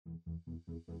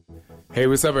Hey,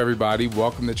 what's up, everybody?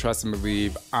 Welcome to Trust and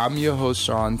Believe. I'm your host,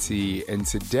 Sean T, and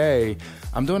today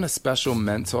I'm doing a special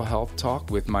mental health talk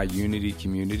with my Unity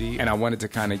community, and I wanted to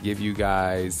kind of give you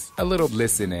guys a little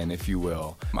listen in, if you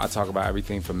will. I talk about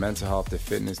everything from mental health to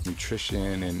fitness,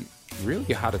 nutrition, and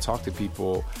really how to talk to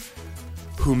people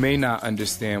who may not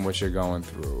understand what you're going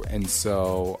through. And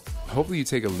so hopefully you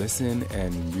take a listen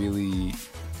and really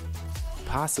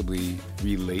possibly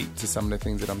relate to some of the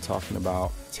things that I'm talking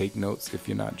about. Take notes if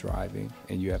you're not driving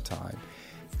and you have time.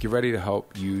 Get ready to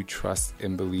help you trust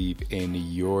and believe in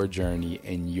your journey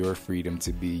and your freedom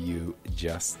to be you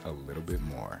just a little bit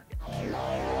more.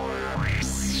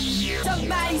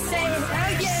 Somebody say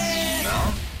hell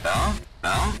yeah! No?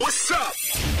 What's up?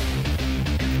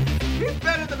 He's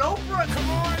better than Oprah. Come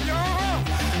on, y'all.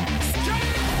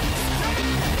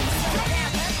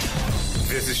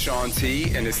 This is Sean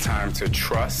T, and it's time to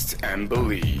trust and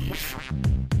believe.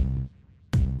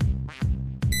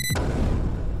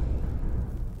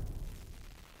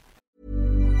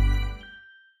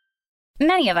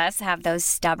 Many of us have those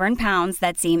stubborn pounds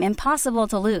that seem impossible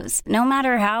to lose, no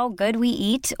matter how good we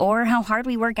eat or how hard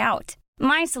we work out.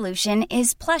 My solution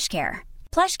is PlushCare.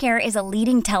 PlushCare is a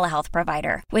leading telehealth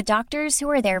provider with doctors who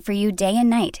are there for you day and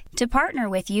night to partner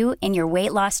with you in your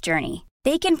weight loss journey.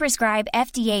 They can prescribe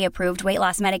FDA-approved weight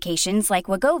loss medications like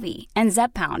Wegovy and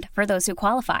Zepbound for those who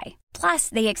qualify. Plus,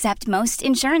 they accept most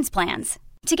insurance plans.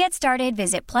 To get started,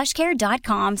 visit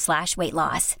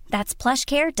plushcare.com/weightloss. That's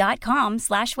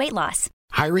plushcare.com/weightloss.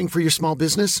 Hiring for your small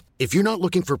business? If you're not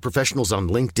looking for professionals on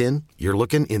LinkedIn, you're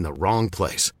looking in the wrong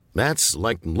place. That's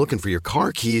like looking for your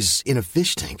car keys in a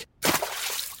fish tank.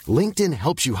 LinkedIn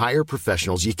helps you hire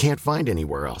professionals you can't find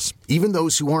anywhere else, even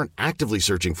those who aren't actively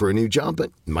searching for a new job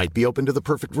but might be open to the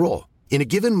perfect role. In a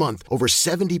given month, over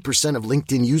 70% of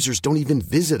LinkedIn users don't even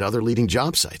visit other leading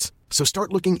job sites. So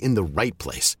start looking in the right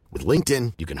place. With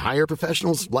LinkedIn, you can hire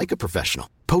professionals like a professional.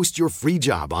 Post your free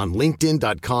job on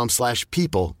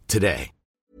linkedin.com/people today.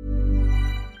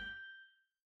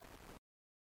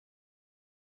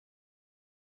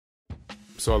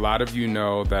 So a lot of you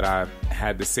know that I've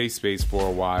had the safe space for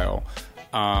a while.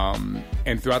 And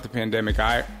throughout the pandemic,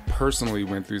 I personally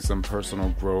went through some personal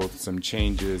growth, some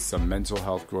changes, some mental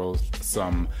health growth,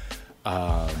 some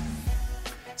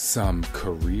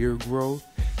career growth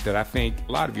that I think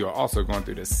a lot of you are also going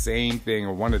through the same thing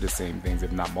or one of the same things,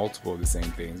 if not multiple of the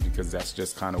same things, because that's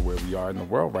just kind of where we are in the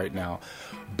world right now.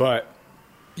 But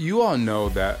you all know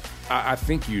that, I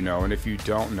think you know, and if you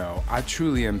don't know, I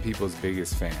truly am people's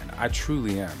biggest fan. I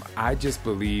truly am. I just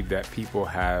believe that people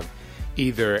have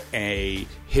either a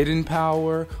hidden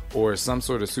power or some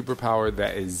sort of superpower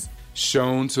that is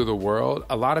shown to the world.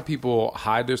 A lot of people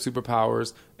hide their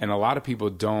superpowers, and a lot of people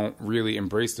don't really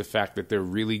embrace the fact that they're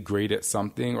really great at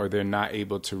something, or they're not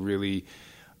able to really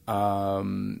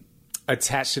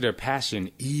attach to their passion,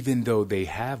 even though they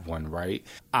have one, right?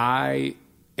 I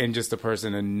am just a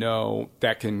person to know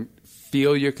that can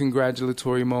feel your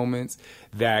congratulatory moments,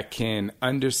 that can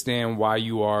understand why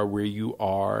you are where you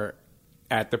are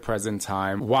at the present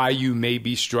time, why you may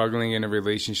be struggling in a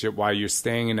relationship, why you're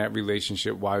staying in that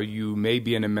relationship, why you may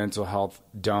be in a mental health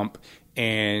dump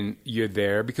and you're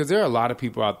there. Because there are a lot of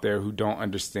people out there who don't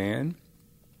understand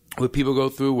what people go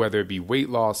through, whether it be weight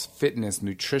loss, fitness,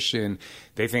 nutrition.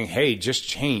 They think, hey, just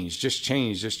change.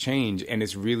 And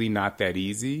it's really not that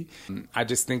easy. I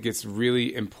just think it's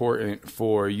really important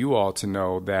for you all to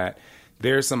know that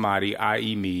there's somebody,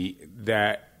 i.e. me,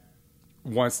 that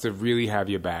wants to really have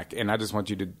your back. And I just want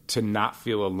you to not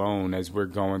feel alone as we're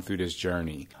going through this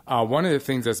journey. One of the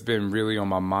things that's been really on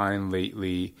my mind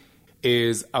lately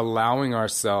is allowing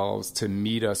ourselves to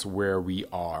meet us where we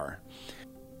are.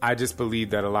 I just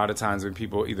believe that a lot of times when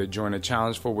people either join a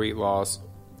challenge for weight loss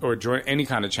or join any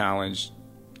kind of challenge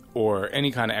or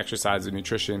any kind of exercise or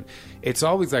nutrition, it's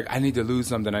always like, I need to lose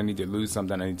something.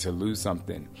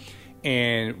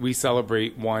 And we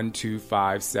celebrate 1, 2,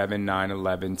 5, 7, 9,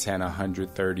 11, 10,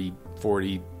 100, 30,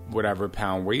 40, whatever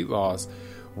pound weight loss,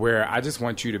 where I just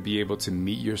want you to be able to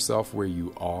meet yourself where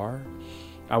you are.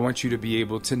 I want you to be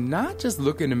able to not just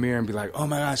look in the mirror and be like, oh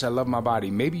my gosh, I love my body.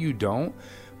 Maybe you don't,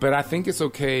 but I think it's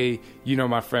okay. You know,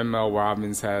 my friend Mel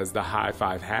Robbins has the high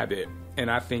five habit. And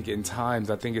I think in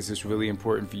times, I think it's just really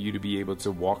important for you to be able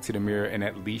to walk to the mirror and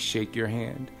at least shake your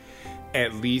hand.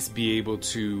 At least be able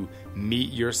to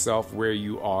meet yourself where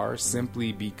you are,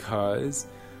 simply because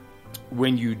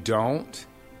when you don't,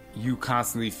 you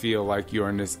constantly feel like you're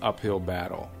in this uphill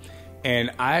battle.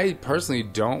 And I personally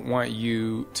don't want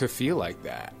you to feel like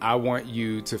that. I want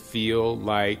you to feel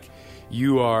like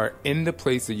you are in the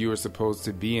place that you are supposed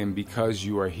to be in because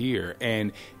you are here.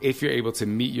 And if you're able to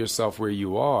meet yourself where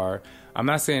you are, I'm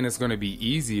not saying it's going to be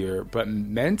easier, but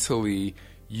mentally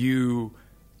you,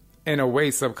 in a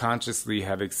way, subconsciously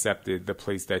have accepted the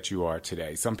place that you are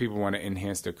today. Some people want to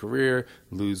enhance their career,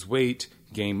 lose weight,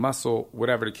 gain muscle,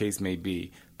 whatever the case may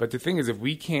be. But the thing is, if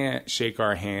we can't shake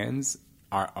our hands,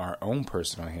 our own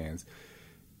personal hands,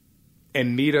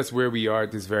 and meet us where we are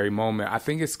at this very moment, I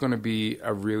think it's going to be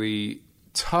a really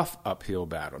tough uphill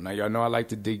battle. Now, y'all know I like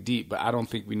to dig deep, but I don't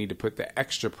think we need to put the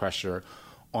extra pressure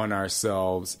on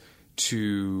ourselves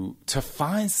to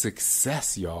find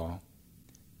success, y'all.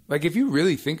 Like, if you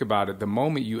really think about it, the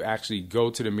moment you actually go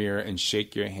to the mirror and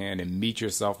shake your hand and meet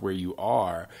yourself where you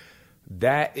are,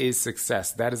 that is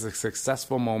success. That is a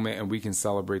successful moment, and we can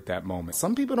celebrate that moment.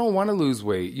 Some people don't want to lose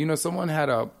weight. You know, someone had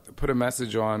put a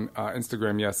message on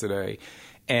Instagram yesterday,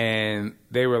 and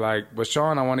they were like, well,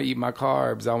 Sean, I want to eat my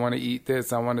carbs. I want to eat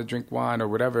this. I want to drink wine or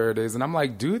whatever it is. And I'm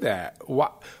like, do that. Why?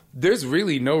 There's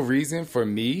really no reason for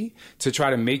me to try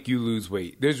to make you lose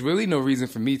weight. There's really no reason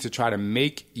for me to try to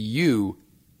make you,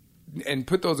 and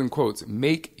put those in quotes,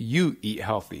 make you eat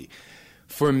healthy.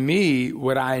 For me,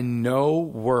 what I know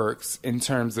works in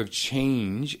terms of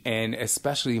change and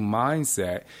especially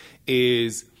mindset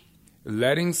is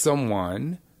letting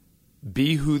someone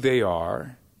be who they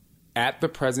are at the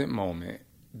present moment.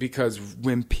 Because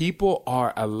when people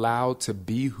are allowed to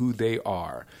be who they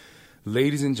are,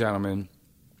 ladies and gentlemen,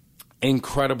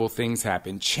 incredible things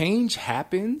happen. Change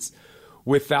happens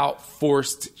without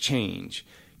forced change.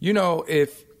 You know,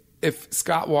 if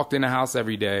Scott walked in the house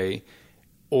every day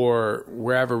or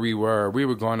wherever we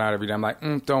were going out every day, I'm like,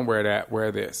 don't wear that,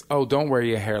 wear this. Oh, don't wear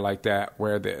your hair like that,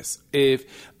 wear this.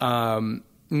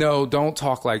 No, don't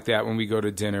talk like that when we go to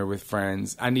dinner with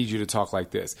friends. I need you to talk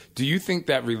like this. Do you think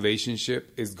that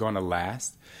relationship is going to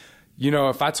last? You know,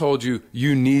 if I told you,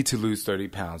 you need to lose 30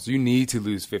 pounds, you need to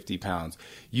lose 50 pounds,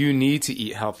 you need to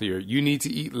eat healthier, you need to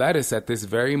eat lettuce at this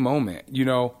very moment, you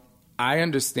know, I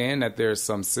understand that there's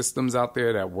some systems out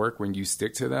there that work when you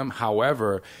stick to them.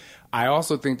 However, I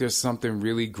also think there's something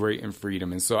really great in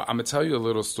freedom. And so I'm going to tell you a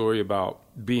little story about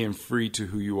being free to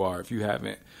who you are, if you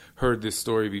haven't heard this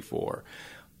story before.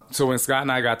 So when Scott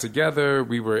and I got together,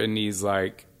 we were in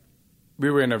a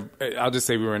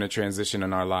transition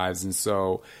in our lives. And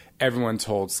so everyone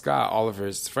told Scott, all of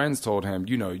his friends told him,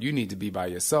 you know, you need to be by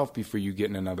yourself before you get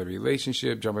in another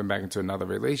relationship. Jumping back into another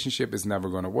relationship is never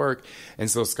going to work.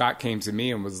 And so Scott came to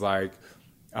me and was like,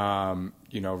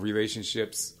 you know,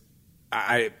 relationships,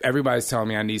 everybody's telling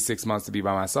me I need 6 months to be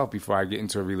by myself before I get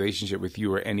into a relationship with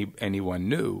you or anyone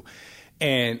new.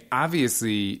 And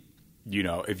obviously, you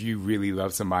know, if you really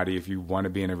love somebody, if you want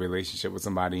to be in a relationship with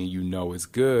somebody and you know it's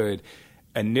good,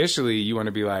 initially you want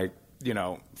to be like, you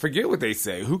know, forget what they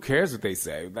say. Who cares what they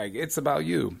say? Like, it's about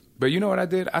you. But you know what I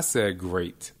did? I said,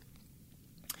 great.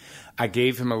 I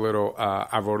gave him I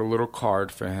wrote a little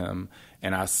card for him,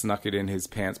 and I snuck it in his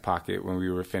pants pocket when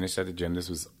we were finished at the gym. This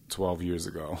was 12 years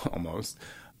ago, almost.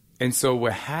 And so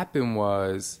what happened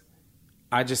was,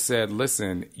 I just said,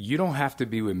 listen, you don't have to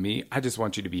be with me. I just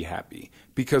want you to be happy.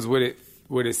 Because what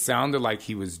it sounded like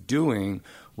he was doing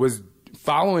was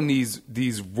following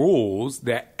these rules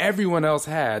that everyone else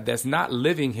had that's not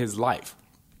living his life.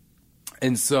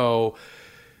 And so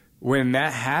when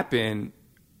that happened,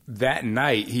 that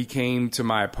night he came to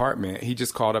my apartment. He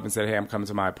just called up and said, hey, I'm coming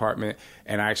to my apartment.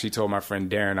 And I actually told my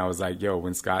friend Darren, I was like, yo,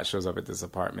 when Scott shows up at this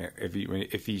apartment,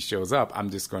 if he shows up, I'm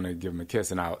just going to give him a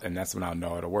kiss, and that's when I'll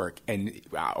know it'll work. And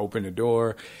I opened the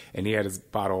door, and he had his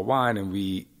bottle of wine, and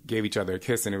we gave each other a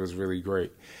kiss, and it was really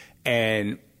great.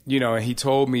 And, you know, he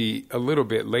told me a little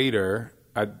bit later,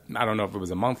 I don't know if it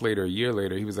was a month later, a year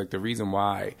later, he was like, the reason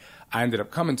why I ended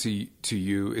up coming to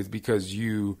you is because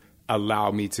you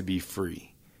allow me to be free.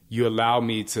 You allow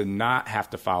me to not have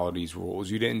to follow these rules.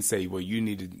 You didn't say, well, you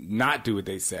need to not do what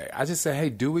they say. I just said, hey,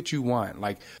 do what you want.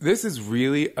 Like, this is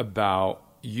really about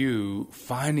you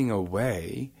finding a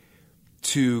way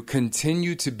to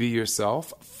continue to be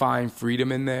yourself, find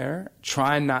freedom in there,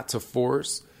 try not to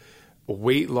force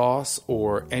weight loss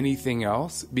or anything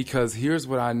else, because here's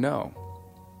what I know.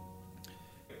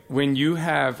 When you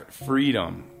have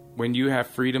freedom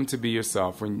to be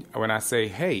yourself, when I say,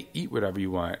 hey, eat whatever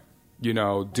you want, you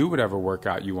know, do whatever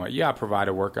workout you want. Yeah, I provide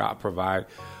a workout, I provide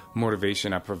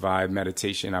motivation, I provide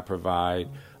meditation, I provide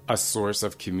a source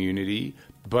of community.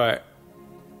 But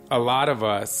a lot of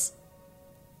us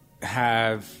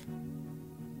have,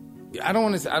 I don't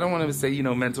want to say, you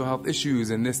know, mental health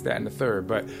issues and this, that, and the third.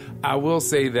 But I will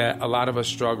say that a lot of us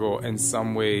struggle in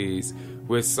some ways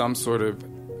with some sort of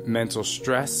mental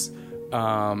stress.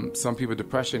 Some people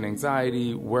depression,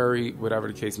 anxiety, worry, whatever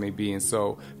the case may be. And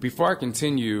so before I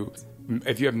continue,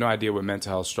 if you have no idea what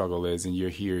mental health struggle is and you're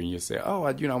here and you say, oh,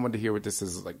 I want to hear what this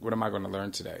is, like, what am I going to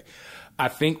learn today? I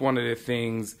think one of the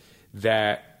things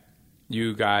that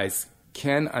you guys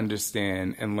can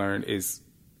understand and learn is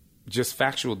just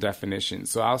factual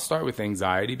definitions. So I'll start with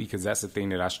anxiety because that's the thing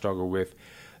that I struggle with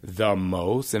the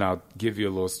most, and I'll give you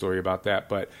a little story about that.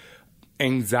 But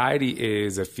anxiety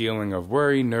is a feeling of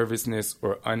worry, nervousness,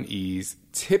 or unease,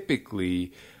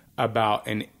 typically about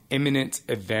an imminent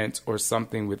event or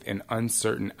something with an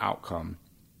uncertain outcome.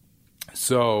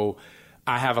 So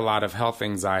I have a lot of health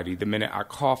anxiety. The minute I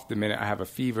cough, the minute I have a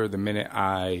fever, the minute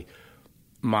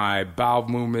my bowel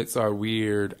movements are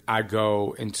weird, I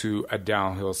go into a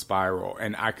downhill spiral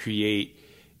and I create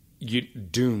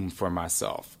doom for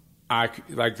myself.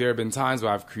 There have been times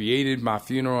where I've created my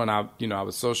funeral and I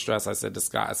was so stressed. I said to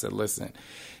Scott, I said, listen,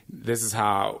 this is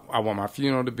how I want my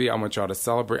funeral to be. I want y'all to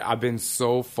celebrate. I've been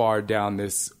so far down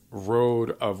this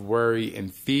road of worry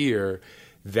and fear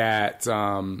that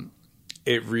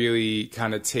it really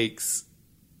kind of takes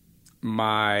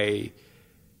my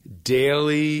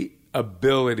daily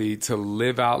ability to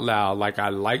live out loud like I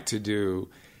like to do,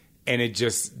 and it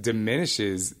just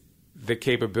diminishes the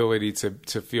capability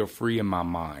to feel free in my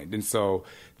mind. And so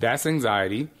that's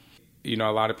anxiety. A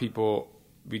lot of people,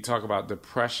 we talk about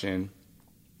depression.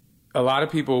 A lot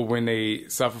of people, when they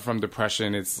suffer from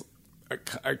depression, it's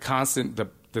a constant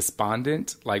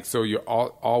despondent. So you're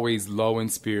always low in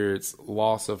spirits,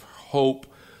 loss of hope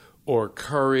or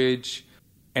courage.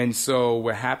 And so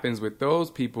what happens with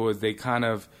those people is they kind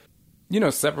of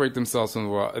separate themselves from the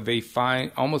world. They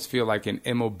almost feel like an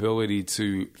immobility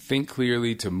to think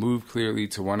clearly, to move clearly,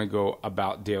 to want to go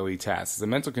about daily tasks. It's a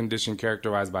mental condition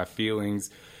characterized by feelings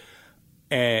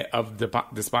of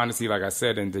despondency, like I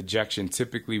said, and dejection,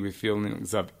 typically with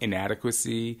feelings of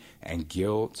inadequacy and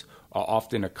guilt, are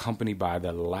often accompanied by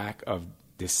the lack of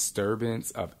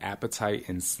disturbance of appetite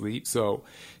and sleep. So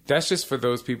that's just for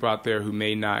those people out there who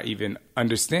may not even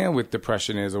understand what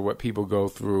depression is or what people go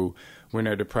through when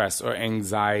they're depressed, or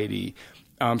anxiety.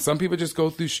 Some people just go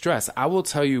through stress. I will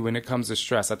tell you, when it comes to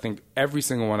stress, I think every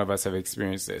single one of us have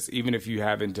experienced this. Even if you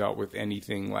haven't dealt with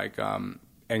anything like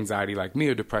anxiety like me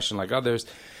or depression like others,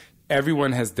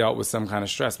 everyone has dealt with some kind of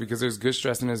stress, because there's good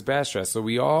stress and there's bad stress. So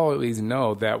we always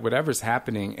know that whatever's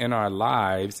happening in our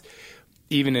lives,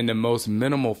 even in the most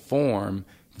minimal form,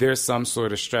 there's some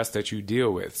sort of stress that you deal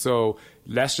with. So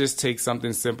let's just take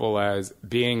something simple as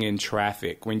being in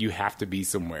traffic when you have to be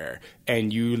somewhere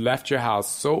and you left your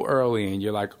house so early and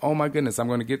you're like, oh my goodness, I'm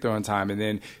going to get there on time. And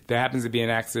then there happens to be an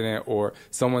accident, or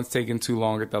someone's taking too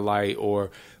long at the light,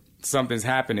 or something's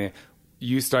happening.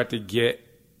 You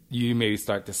maybe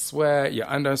start to sweat, your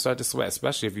underarms start to sweat,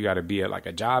 especially if you got to be at like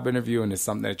a job interview and it's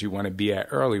something that you want to be at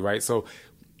early, right? So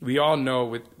we all know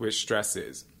what stress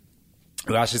is.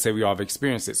 Well, I should say we all have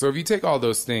experienced it. So if you take all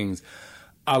those things,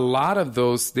 a lot of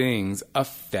those things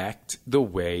affect the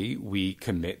way we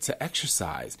commit to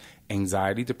exercise.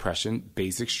 Anxiety, depression,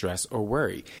 basic stress, or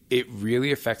worry. It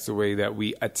really affects the way that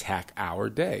we attack our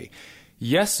day.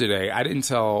 Yesterday, I didn't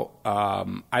tell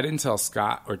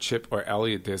Scott or Chip or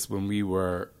Elliot this when we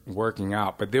were working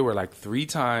out, but there were like 3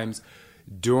 times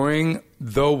during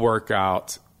the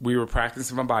workout, we were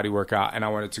practicing my body workout, and I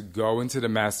wanted to go into the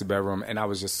master bedroom, and I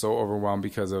was just so overwhelmed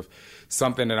because of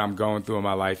something that I'm going through in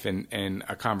my life and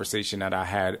a conversation that I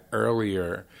had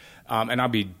earlier. And I'll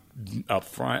be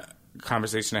upfront,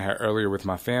 conversation I had earlier with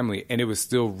my family, and it was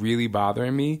still really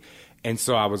bothering me. And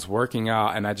so I was working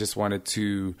out, and I just wanted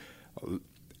to,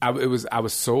 I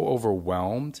was so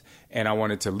overwhelmed, and I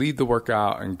wanted to leave the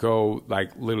workout and go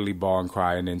like literally bawl and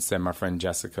cry, and then send my friend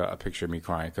Jessica a picture of me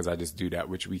crying, because I just do that,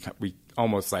 which we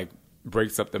almost like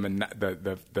breaks up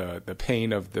the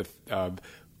pain of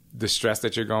the stress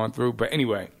that you're going through. But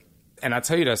anyway, and I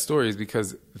tell you that story is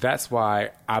because that's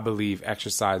why I believe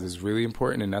exercise is really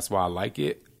important, and that's why I like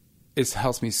it. It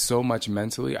helps me so much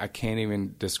mentally. I can't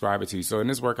even describe it to you. So in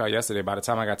this workout yesterday, by the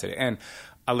time I got to the end,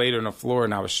 I laid on the floor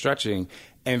and I was stretching.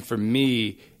 And for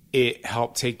me, it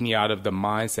helped take me out of the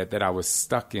mindset that I was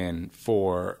stuck in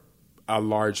for a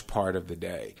large part of the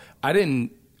day. I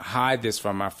didn't hide this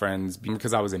from my friends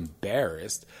because I was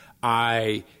embarrassed.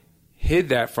 I hid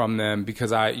that from them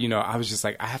because I was just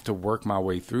like, I have to work my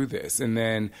way through this. And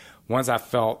then once I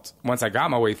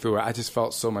got my way through it, I just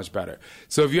felt so much better.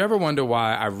 So if you ever wonder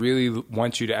why I really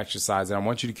want you to exercise, and I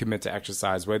want you to commit to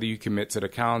exercise, whether you commit to the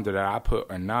calendar that I put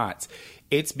or not,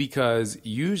 it's because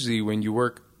usually when you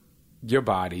work your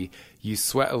body, you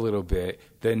sweat a little bit,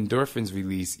 the endorphins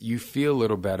release, you feel a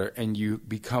little better, and you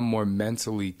become more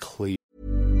mentally clear.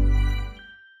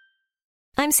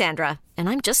 I'm I'm Sandra, and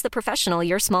I'm just the professional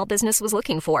your small business was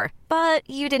looking for. But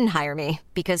you didn't hire me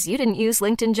because you didn't use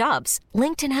LinkedIn Jobs.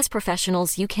 LinkedIn has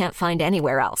professionals you can't find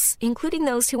anywhere else, including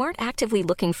those who aren't actively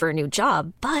looking for a new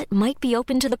job, but might be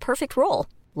open to the perfect role,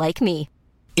 like me.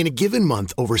 In a given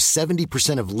month, over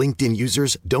 70% of LinkedIn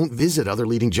users don't visit other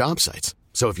leading job sites.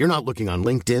 So if you're not looking on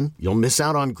LinkedIn, you'll miss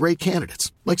out on great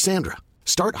candidates like Sandra.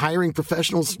 Start hiring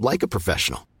professionals like a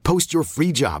professional. Post your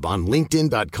free job on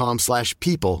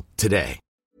linkedin.com/people today.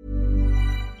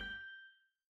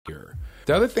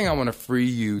 The other thing I want to free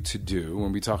you to do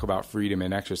when we talk about freedom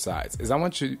and exercise is I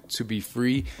want you to be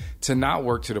free to not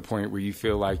work to the point where you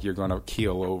feel like you're going to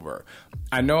keel over.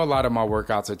 I know a lot of my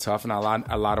workouts are tough, and a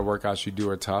lot of workouts you do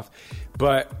are tough,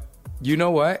 but you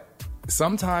know what?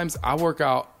 Sometimes I work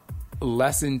out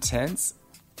less intense.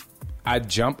 I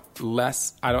jump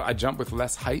less. I jump with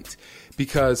less height,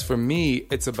 because for me,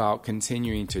 it's about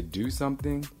continuing to do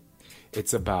something.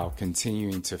 It's about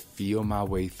continuing to feel my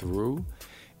way through.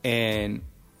 And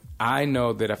I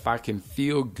know that if I can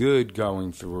feel good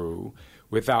going through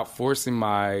without forcing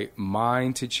my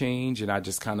mind to change, and I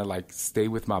just kind of like stay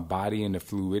with my body and the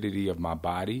fluidity of my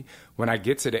body, when I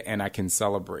get to the end, I can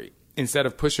celebrate. Instead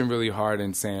of pushing really hard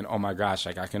and saying, oh my gosh,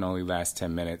 like I can only last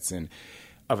 10 minutes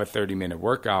of a 30-minute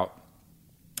workout.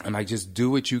 And like, just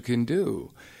do what you can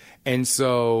do. And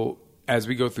so as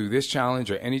we go through this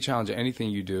challenge or any challenge or anything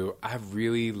you do, I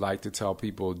really like to tell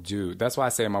people that's why I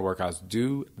say in my workouts,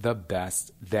 do the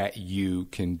best that you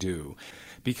can do.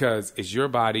 Because it's your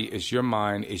body, it's your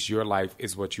mind, it's your life,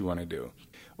 it's what you want to do.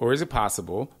 Or is it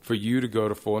possible for you to go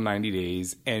to full 90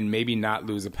 days and maybe not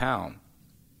lose a pound?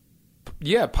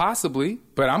 Yeah, possibly.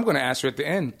 But I'm going to ask you at the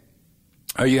end,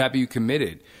 are you happy you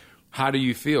committed? How do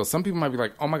you feel? Some people might be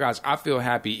like, oh my gosh, I feel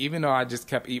happy, even though I just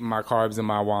kept eating my carbs and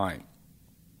my wine.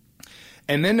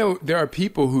 And then there are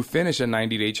people who finish a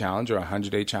 90-day challenge or a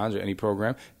 100-day challenge or any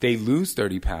program. They lose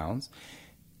 30 pounds.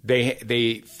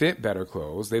 They fit better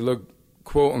clothes. They look,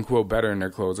 quote unquote, better in their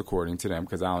clothes according to them,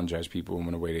 because I don't judge people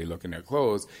in the way they look in their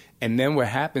clothes. And then what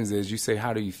happens is you say,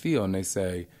 how do you feel? And they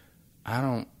say,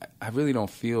 I really don't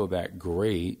feel that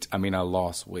great. I mean, I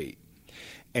lost weight.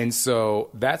 And so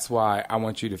that's why I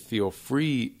want you to feel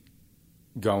free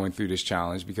going through this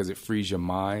challenge, because it frees your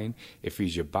mind, it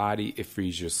frees your body, it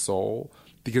frees your soul.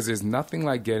 Because there's nothing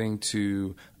like getting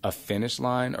to a finish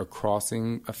line or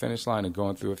crossing a finish line and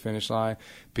going through a finish line,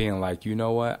 being like, you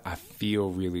know what, I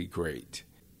feel really great.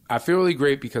 I feel really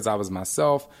great because I was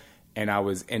myself and I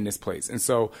was in this place. And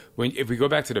so if we go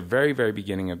back to the very, very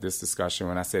beginning of this discussion,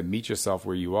 when I said meet yourself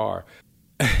where you are,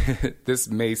 this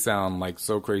may sound like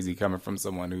so crazy coming from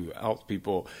someone who helps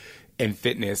people in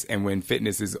fitness, and when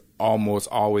fitness is almost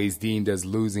always deemed as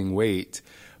losing weight.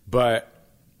 But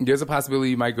there's a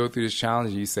possibility you might go through this challenge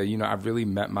and you say, you know, I've really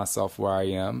met myself where I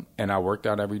am, and I worked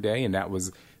out every day, and that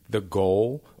was the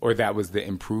goal, or that was the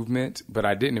improvement, but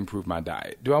I didn't improve my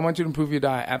diet. Do I want you to improve your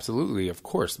diet? Absolutely, of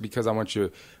course, because I want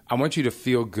you to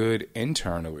feel good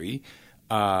internally.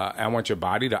 I want your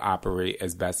body to operate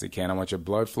as best it can. I want your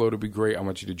blood flow to be great. I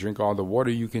want you to drink all the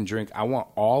water you can drink. I want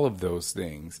all of those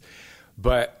things.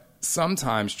 But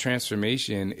sometimes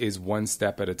transformation is one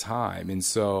step at a time. And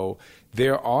so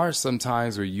there are some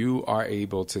times where you are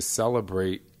able to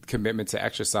celebrate commitment to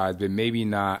exercise, but maybe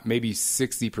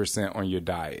 60% on your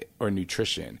diet or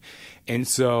nutrition. And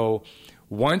so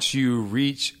once you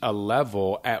reach a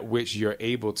level at which you're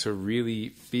able to really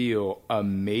feel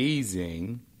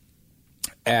amazing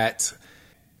at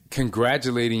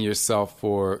congratulating yourself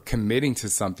for committing to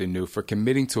something new, for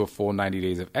committing to a full 90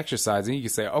 days of exercise, and you can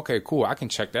say, okay, cool, I can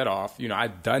check that off. You know,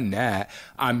 I've done that.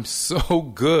 I'm so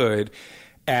good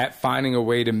at finding a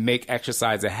way to make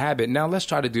exercise a habit. Now let's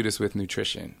try to do this with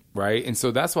nutrition, right? And so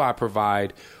that's why I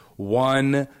provide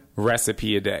one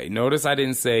recipe a day. Notice I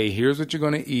didn't say, here's what you're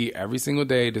going to eat every single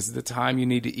day. This is the time you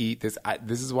need to eat this.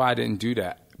 This is why I didn't do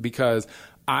that, because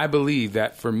I believe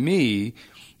that for me,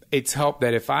 it's helped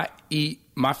that if I eat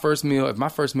my first meal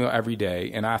every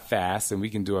day, and I fast, and we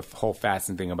can do a whole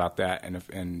fasting thing about that,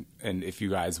 and if you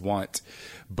guys want,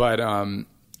 but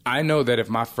I know that if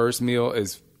my first meal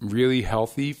is really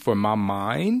healthy for my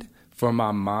mind,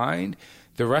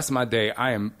 the rest of my day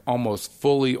I am almost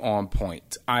fully on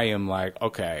point. I am like,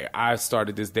 okay, I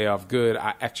started this day off good.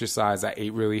 I exercised. I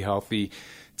ate really healthy.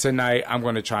 Tonight I'm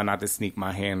going to try not to sneak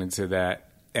my hand into that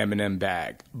M&M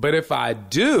bag. But if I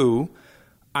do,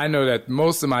 I know that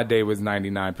most of my day was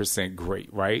 99%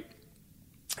 great, right?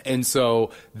 And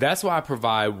so that's why I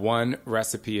provide one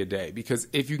recipe a day, because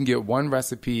if you can get one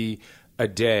recipe a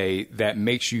day that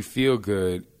makes you feel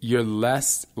good, you're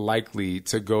less likely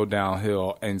to go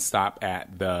downhill and stop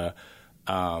at the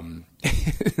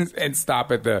and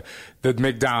stop at the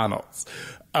McDonald's.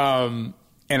 And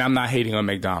I'm not hating on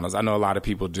McDonald's. I know a lot of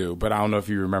people do, but I don't know if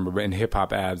you remember, but in Hip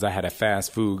Hop Abs, I had a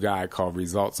fast food guy called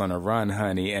Results on a Run,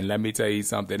 honey. And let me tell you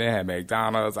something. It had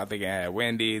McDonald's. I think it had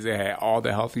Wendy's. It had all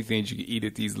the healthy things you can eat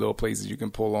at these little places you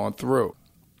can pull on through.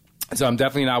 So I'm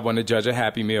definitely not one to judge a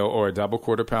Happy Meal or a double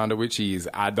quarter pounder with cheese.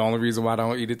 The only reason why I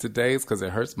don't eat it today is because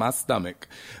it hurts my stomach.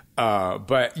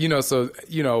 But,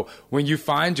 when you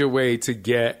find your way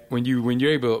to when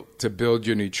you're able to build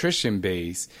your nutrition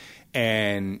base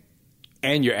and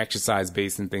your exercise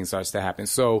base and things starts to happen.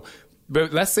 So,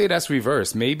 but let's say that's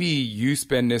reversed. Maybe you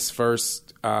spend this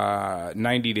first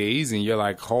 90 days and you're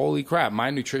like, holy crap,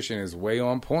 my nutrition is way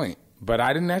on point, but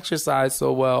I didn't exercise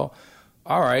so well.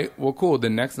 All right, well, cool. The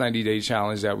next 90-day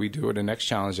challenge that we do or the next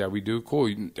challenge that we do,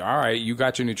 cool. All right, you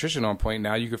got your nutrition on point.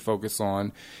 Now you can focus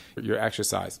on your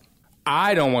exercise.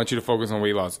 I don't want you to focus on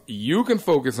weight loss. You can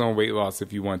focus on weight loss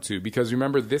if you want to, because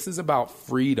remember, this is about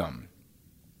freedom.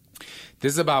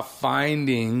 This is about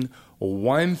finding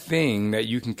one thing that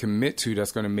you can commit to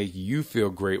that's going to make you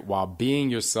feel great while being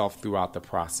yourself throughout the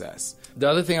process. The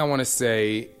other thing I want to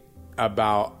say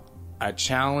about a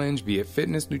challenge, be it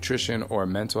fitness, nutrition, or a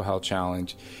mental health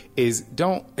challenge, is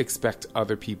don't expect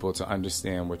other people to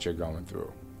understand what you're going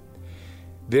through.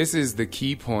 This is the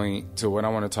key point to what I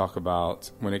want to talk about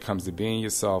when it comes to being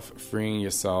yourself, freeing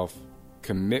yourself,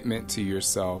 commitment to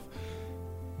yourself.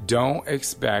 Don't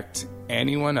expect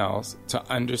anyone else to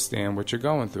understand what you're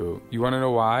going through. You want to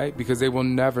know why? Because they will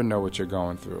never know what you're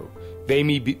going through. They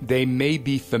may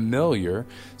be familiar.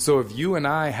 So if you and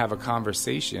I have a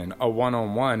conversation, a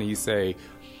one-on-one, and you say,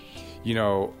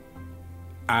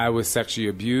 I was sexually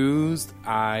abused,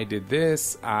 I did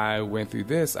this, I went through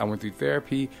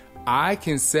therapy, I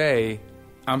can say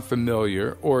I'm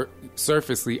familiar, or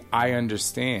surfacely, I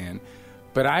understand.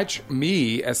 But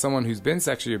me, as someone who's been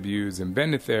sexually abused and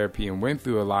been to therapy and went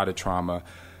through a lot of trauma,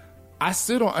 I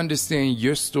still don't understand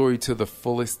your story to the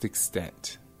fullest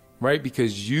extent, right?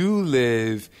 Because you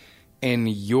live in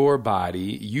your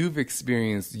body, you've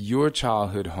experienced your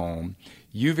childhood home,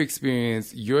 you've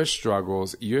experienced your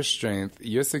struggles, your strength,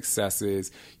 your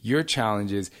successes, your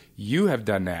challenges. You have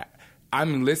done that.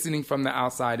 I'm listening from the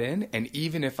outside in, and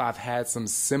even if I've had some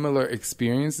similar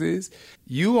experiences,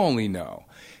 you only know.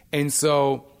 And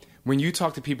so when you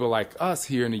talk to people like us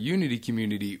here in the Unity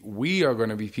community, we are going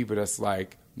to be people that's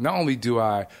like, not only do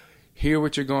I hear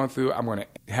what you're going through, I'm going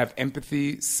to have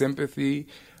empathy, sympathy.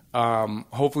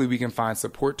 Hopefully we can find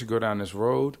support to go down this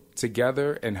road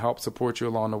together and help support you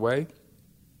along the way.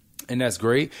 And that's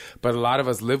great. But a lot of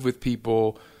us live with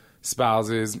people,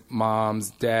 spouses,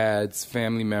 moms, dads,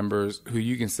 family members, who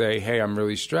you can say, hey, I'm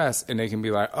really stressed. And they can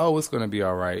be like, oh, it's going to be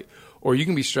all right. Or you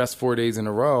can be stressed 4 days in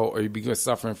a row, or you be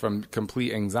suffering from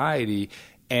complete anxiety,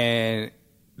 and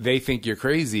they think you're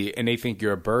crazy and they think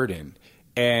you're a burden.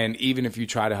 And even if you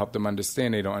try to help them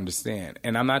understand, they don't understand.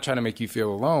 And I'm not trying to make you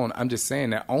feel alone. I'm just saying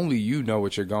that only you know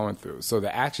what you're going through. So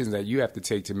the actions that you have to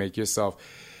take to make yourself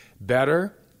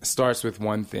better starts with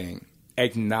one thing: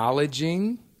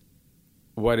 acknowledging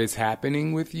what is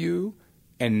happening with you,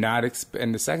 and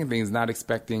and the second thing is not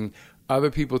expecting other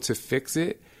people to fix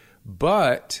it.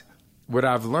 But what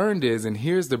I've learned is, and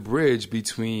here's the bridge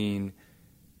between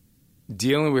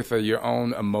dealing with your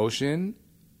own emotion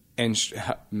and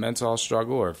mental health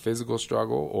struggle or physical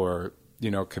struggle or,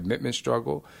 commitment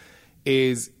struggle,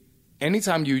 is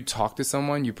anytime you talk to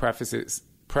someone, you preface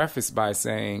by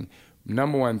saying,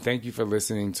 number one, thank you for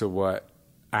listening to what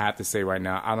I have to say right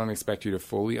now. I don't expect you to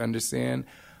fully understand.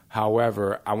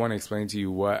 However, I want to explain to you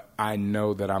what I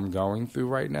know that I'm going through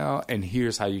right now, and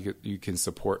here's how you can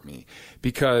support me.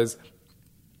 Because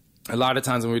a lot of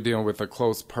times when we're dealing with a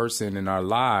close person in our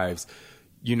lives,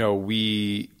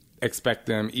 we expect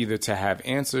them either to have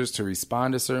answers, to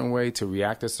respond a certain way, to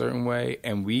react a certain way,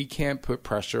 and we can't put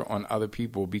pressure on other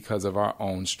people because of our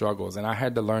own struggles. And I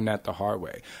had to learn that the hard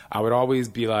way. I would always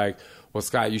be like, well,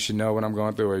 Scott, you should know what I'm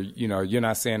going through, or, you're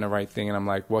not saying the right thing. And I'm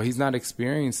like, well, he's not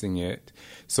experiencing it.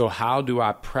 So how do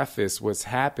I preface what's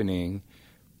happening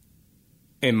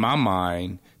in my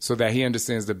mind so that he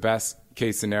understands the best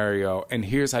case scenario, and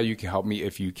here's how you can help me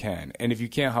if you can. And if you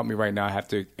can't help me right now, I have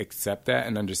to accept that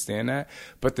and understand that.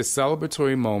 But the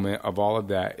celebratory moment of all of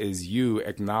that is you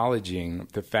acknowledging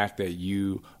the fact that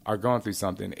you are going through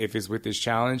something. If it's with this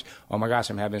challenge, oh my gosh,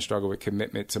 I'm having a struggle with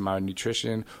commitment to my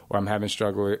nutrition, or I'm having a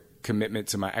struggle with commitment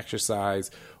to my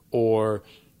exercise, or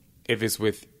if it's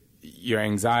with your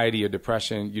anxiety or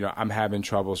depression, I'm having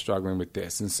trouble struggling with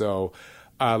this. And so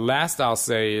last I'll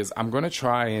say is I'm going to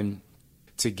try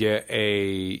to get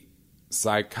a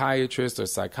psychiatrist or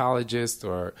psychologist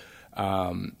or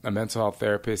a mental health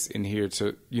therapist in here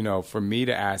to, for me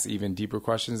to ask even deeper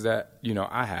questions that,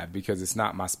 I have, because it's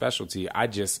not my specialty. I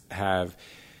just have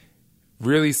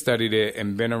really studied it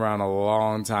and been around a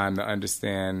long time to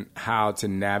understand how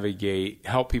to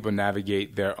help people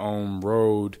navigate their own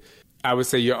road. I would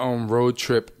say your own road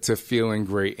trip to feeling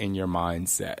great in your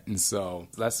mindset. And so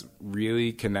let's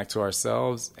really connect to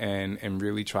ourselves and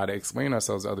really try to explain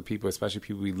ourselves to other people, especially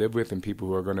people we live with and people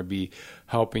who are going to be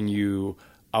helping you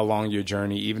along your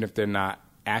journey. Even if they're not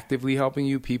actively helping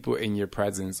you, people in your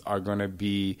presence are going to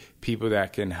be people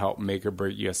that can help make or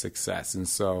break your success. And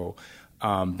so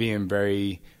being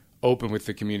very open with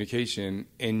the communication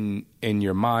in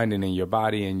your mind and in your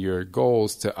body and your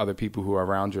goals to other people who are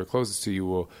around you or closest to you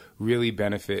will really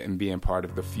benefit and being part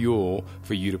of the fuel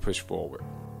for you to push forward.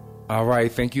 All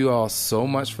right. Thank you all so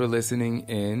much for listening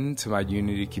in to my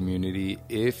Unity community.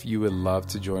 If you would love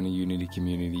to join a Unity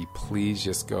community, please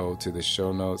just go to the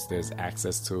show notes. There's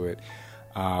access to it.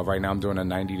 Right now I'm doing a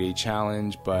 90-day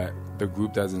challenge, but the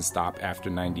group doesn't stop after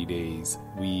 90 days.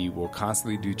 We will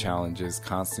constantly do challenges,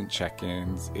 constant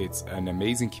check-ins. It's an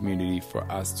amazing community for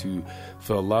us to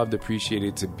feel loved,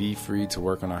 appreciated, to be free, to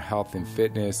work on our health and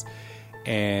fitness,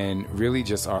 and really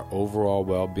just our overall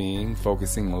well-being,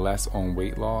 focusing less on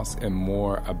weight loss and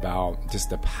more about just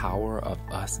the power of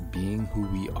us being who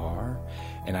we are.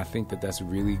 And I think that that's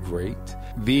really great.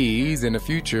 These in the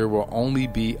future will only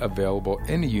be available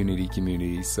in the Unity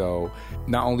community. So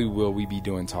not only will we be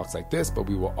doing talks like this, but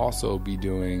we will also be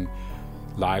doing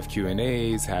live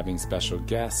Q&As, having special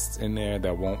guests in there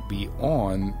that won't be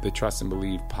on the Trust and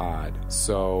Believe pod.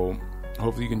 So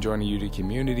hopefully you can join the Unity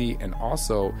community and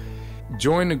also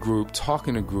join the group, talk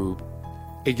in a group.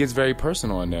 It gets very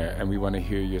personal in there, and we want to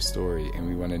hear your story, and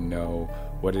we want to know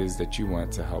what it is that you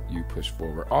want to help you push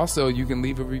forward. Also, you can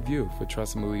leave a review for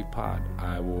Trust and Believe Pod.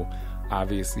 I will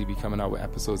obviously be coming out with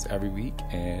episodes every week,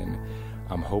 and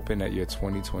I'm hoping that your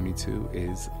 2022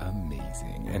 is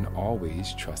amazing. And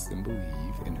always trust and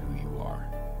believe in who you are.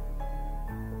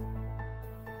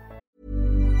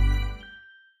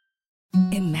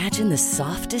 Imagine the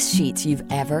softest sheets you've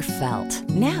ever felt.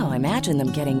 Now imagine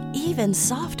them getting even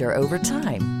softer over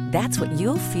time. That's what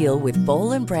you'll feel with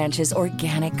Boll & Branch's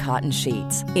organic cotton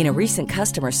sheets. In a recent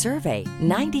customer survey,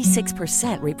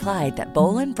 96% replied that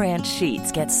Boll & Branch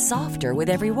sheets get softer with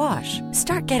every wash.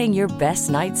 Start getting your best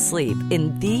night's sleep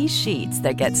in these sheets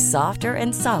that get softer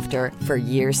and softer for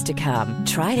years to come.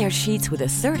 Try their sheets with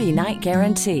a 30-night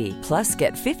guarantee. Plus,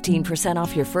 get 15%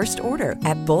 off your first order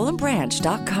at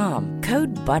bollandbranch.com.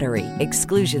 Code BUTTERY.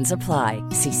 Exclusions apply.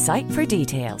 See site for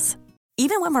details.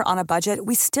 Even when we're on a budget,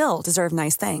 we still deserve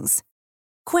nice things.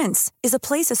 Quince is a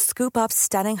place to scoop up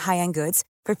stunning high-end goods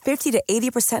for 50 to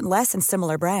 80% less than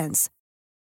similar brands.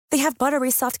 They have buttery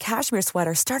soft cashmere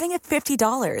sweaters starting at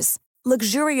 $50,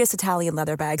 luxurious Italian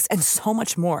leather bags, and so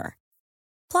much more.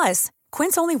 Plus,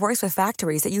 Quince only works with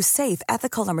factories that use safe,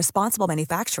 ethical, and responsible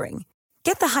manufacturing.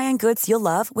 Get the high-end goods you'll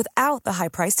love without the high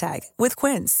price tag with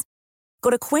Quince.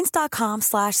 Go to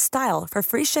quince.com/style for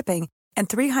free shipping and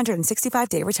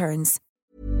 365-day returns.